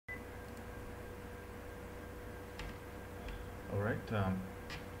Alright,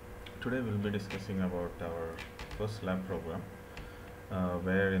 today we'll be discussing about our first lab program,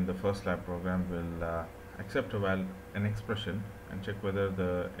 where in the first lab program we'll accept an expression and check whether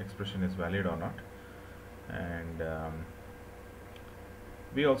the expression is valid or not, and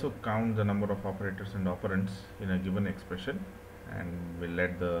we also count the number of operators and operands in a given expression, and we'll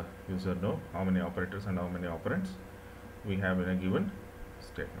let the user know how many operators and how many operands we have in a given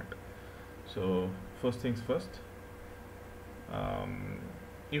statement. So first things first,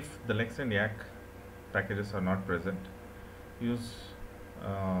 if the LEX and YAC packages are not present, use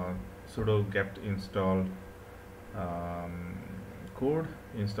sudo get install code,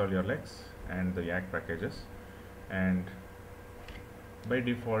 install your LEX and the YAC packages, and by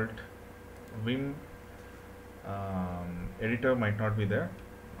default Vim editor might not be there.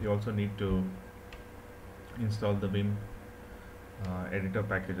 You also need to install the Vim editor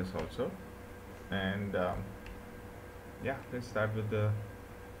packages also, and yeah, let's start with the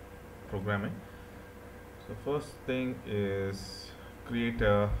programming. So first thing is create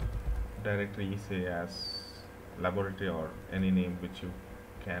a directory, say as laboratory or any name which you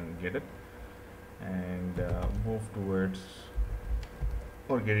can get it, and move towards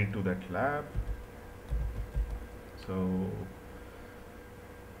or get into that lab. So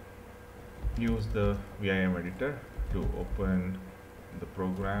use the Vim editor to open the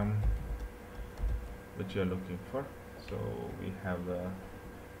program which you are looking for. So we have the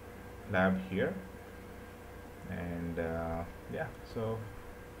lab here, and yeah, so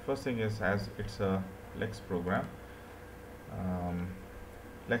first thing is, as it's a LEX program,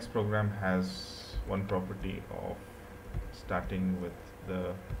 LEX program has one property of starting with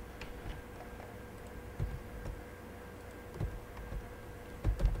the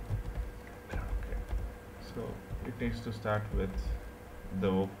so it needs to start with the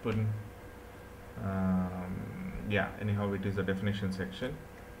open yeah, anyhow it is a definition section.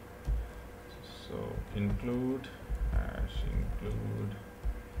 So include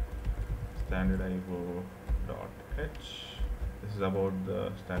standard IO.h. This is about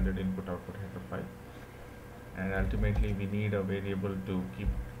the standard input output header file, and ultimately we need a variable to keep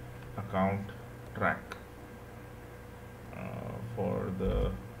account track for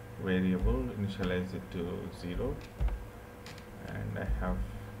the variable. Initialize it to 0, and I have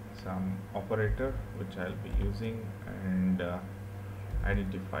some operator which I'll be using, and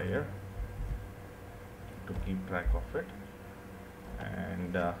identifier to keep track of it,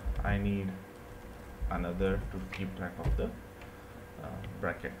 and I need another to keep track of the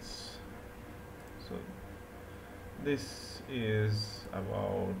brackets. So this is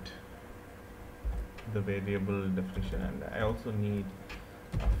about the variable definition, and I also need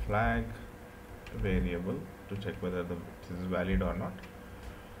a flag variable to check whether this is valid or not.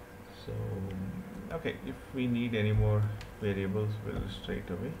 So okay, if we need any more variables, we'll straight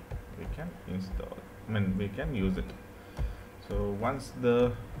away we can install, we can use it. So once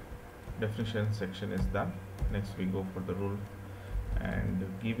the definition section is done, next we go for the rule, and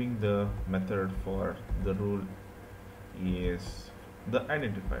giving the method for the rule is the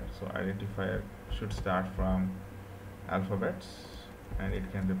identifier. So identifier should start from alphabets, and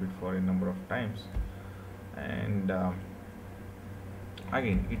it can repeat for a number of times, and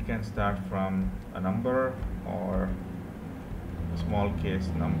again it can start from a number or small case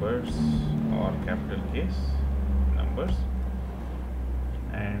numbers or capital case numbers,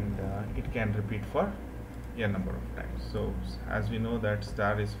 and it can repeat for a number of times. So as we know that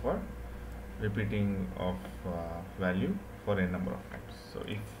star is for repeating of value for a number of times. So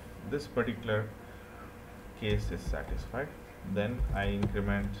if this particular case is satisfied, then I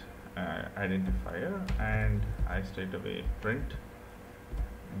increment identifier, and I straight away print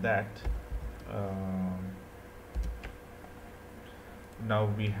that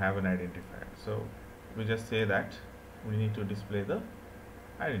now we have an identifier. So we just say that we need to display the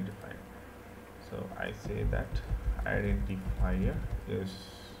identifier. So I say that identifier is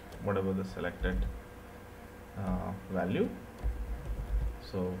whatever the selected value.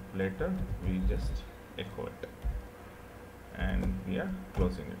 So later we just echo it, and we are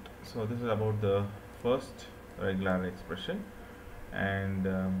closing it. So this is about the first regular expression, and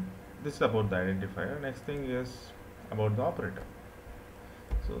this is about the identifier. Next thing is about the operator.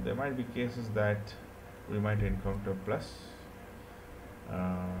 So there might be cases that we might encounter plus,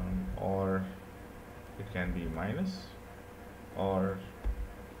 or it can be minus, or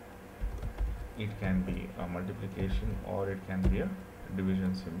it can be a multiplication, or it can be a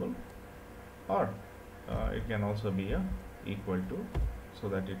division symbol, or it can also be a equal to, so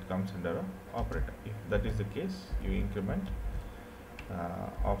that it comes under a operator. If that is the case, you increment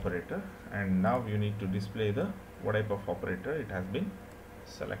operator, and now you need to display the what type of operator it has been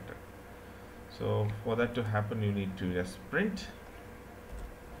selected. So for that to happen, you need to just printf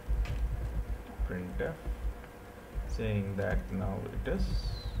saying that now it is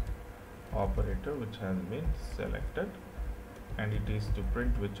operator which has been selected, and it is to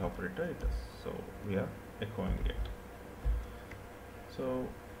print which operator it is. So we are echoing it. So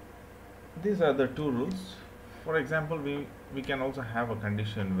these are the two rules. For example, we can also have a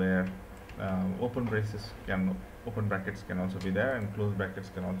condition where open brackets can also be there and close brackets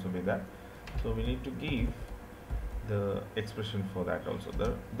can also be there. So we need to give the expression for that also,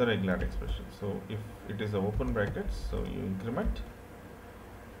 the regular expression. So if it is a open brackets, so you increment,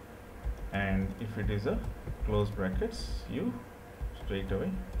 and if it is a close brackets, you straight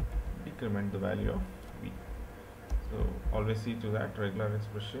away decrement the value of v. So always see to that regular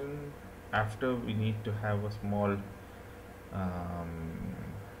expression. After, we need to have a small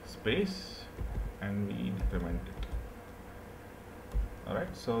space and we decrement it.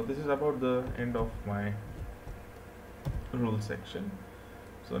 Alright, so this is about the end of my rule section.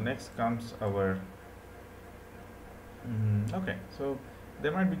 So next comes our okay, so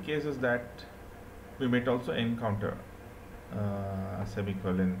there might be cases that we might also encounter a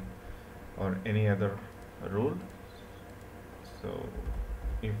semicolon or any other rule. So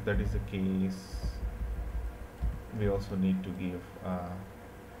if that is the case, we also need to give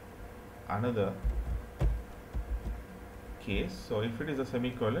another case. So if it is a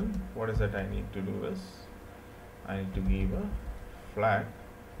semicolon, what is that I need to do is I need to give a flag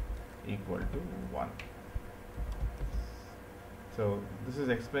equal to 1. So this is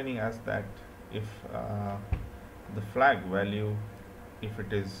explaining us that if the flag value, if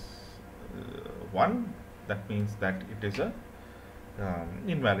it is 1, that means that it is a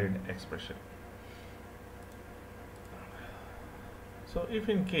invalid expression. So if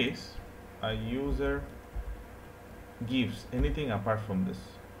in case a user gives anything apart from this,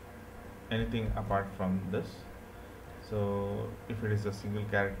 so if it is a single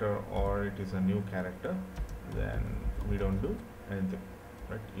character or it is a new character, then we don't do anything,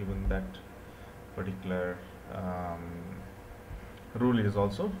 right? Even that particular rule is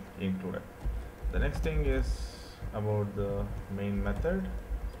also included. The next thing is about the main method.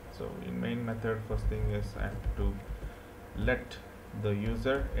 So in main method, first thing is I have to let the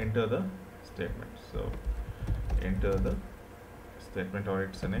user enter the statement. So enter the statement, or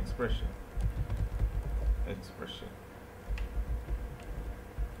it's an expression.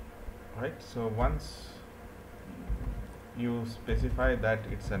 Right, so once you specify that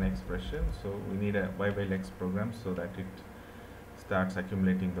it's an expression, so we need a LEX program so that it starts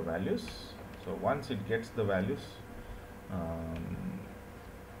accumulating the values. So once it gets the values,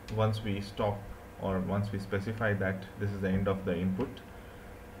 once we stop, or once we specify that this is the end of the input,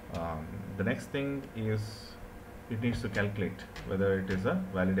 the next thing is it needs to calculate whether it is a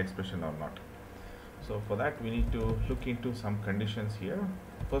valid expression or not. So for that, we need to look into some conditions here.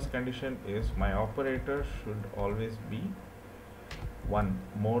 First condition is my operator should always be 1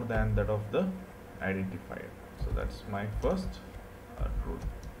 more than that of the identifier. So that's my first rule.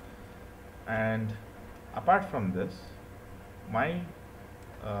 And apart from this, my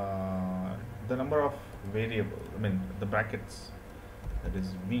the number of variable, the brackets, that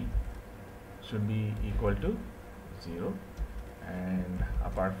is v, should be equal to 0, and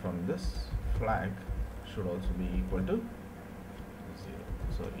apart from this, flag should also be equal to 0.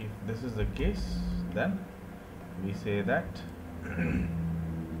 So if this is the case, then we say that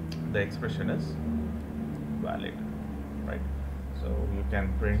the expression is valid, right? So you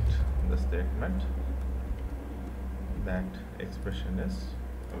can print the statement that expression is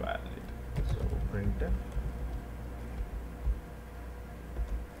valid. So printf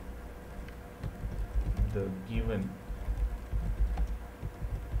the given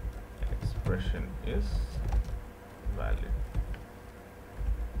expression is valid.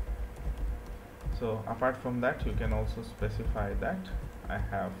 So apart from that, you can also specify that I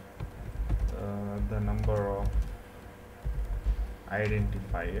have the number of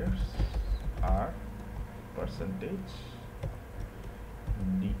identifiers are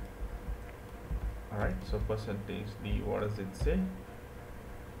 %d. Alright, so %d, what does it say?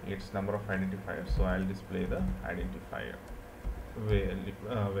 It's number of identifiers, so I'll display the identifier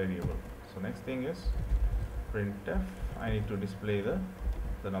variable. So next thing is printf, I need to display the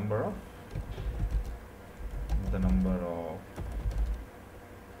number of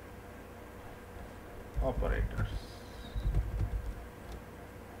operators.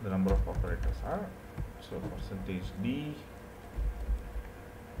 The number of operators are, so %d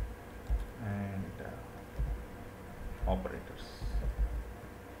and operators.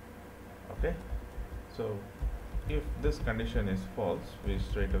 Okay, so if this condition is false, we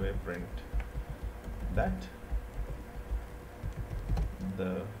straight away print that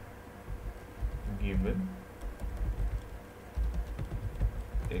the given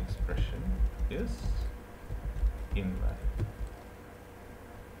expression is invalid.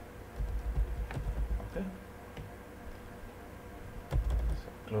 Okay, so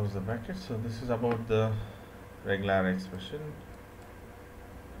close the bracket. So this is about the regular expression,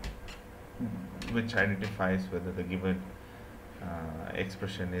 which identifies whether the given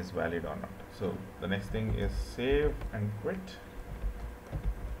expression is valid or not. So the next thing is save and quit.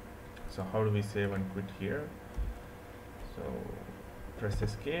 So how do we save and quit here? So press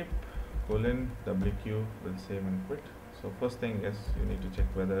escape, colon, WQ will save and quit. So first thing is you need to check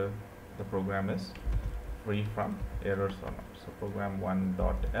whether the program is free from errors or not. So program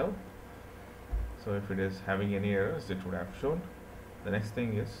 1.l. So if it is having any errors, it would have shown. The next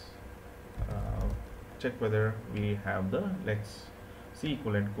thing is check whether we have the LEX C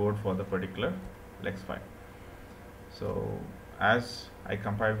equivalent code for the particular LEX file. So as I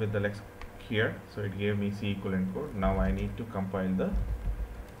compiled with the LEX here, so it gave me C equivalent code. Now I need to compile the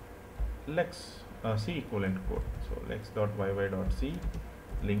LEX C equivalent code. So lex.yy.c,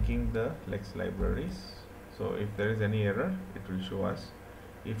 linking the LEX libraries. So if there is any error, it will show us.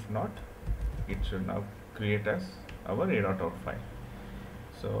 If not, it should now create as our a.out file.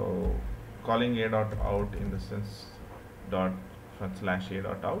 So calling a.out in the sense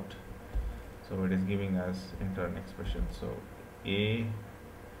 /a.out. So it is giving us intern expression. So a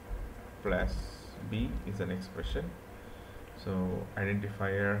plus b is an expression. So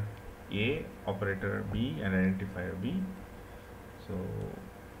identifier a, operator b, and identifier b. So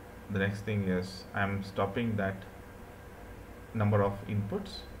the next thing is I'm stopping that number of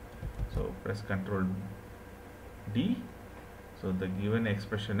inputs. So press Ctrl D. So the given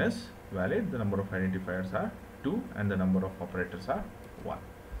expression is valid. The number of identifiers are 2 and the number of operators are 1.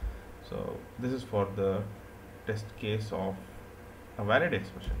 So this is for the test case of a valid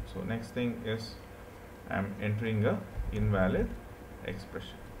expression. So next thing is I'm entering a invalid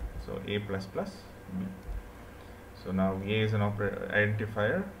expression. So a plus plus b. So now a is an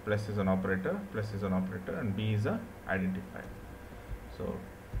identifier, plus is an operator, plus is an operator, and b is a identifier. So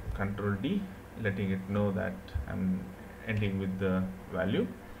Ctrl D, letting it know that I'm ending with the value,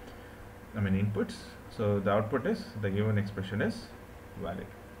 inputs. So the output is the given expression is valid.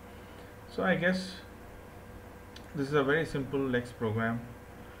 So I guess this is a very simple LEX program,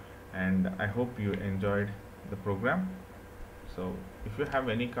 and I hope you enjoyed the program. So if you have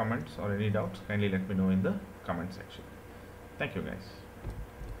any comments or any doubts, kindly let me know in the comment section. Thank you guys.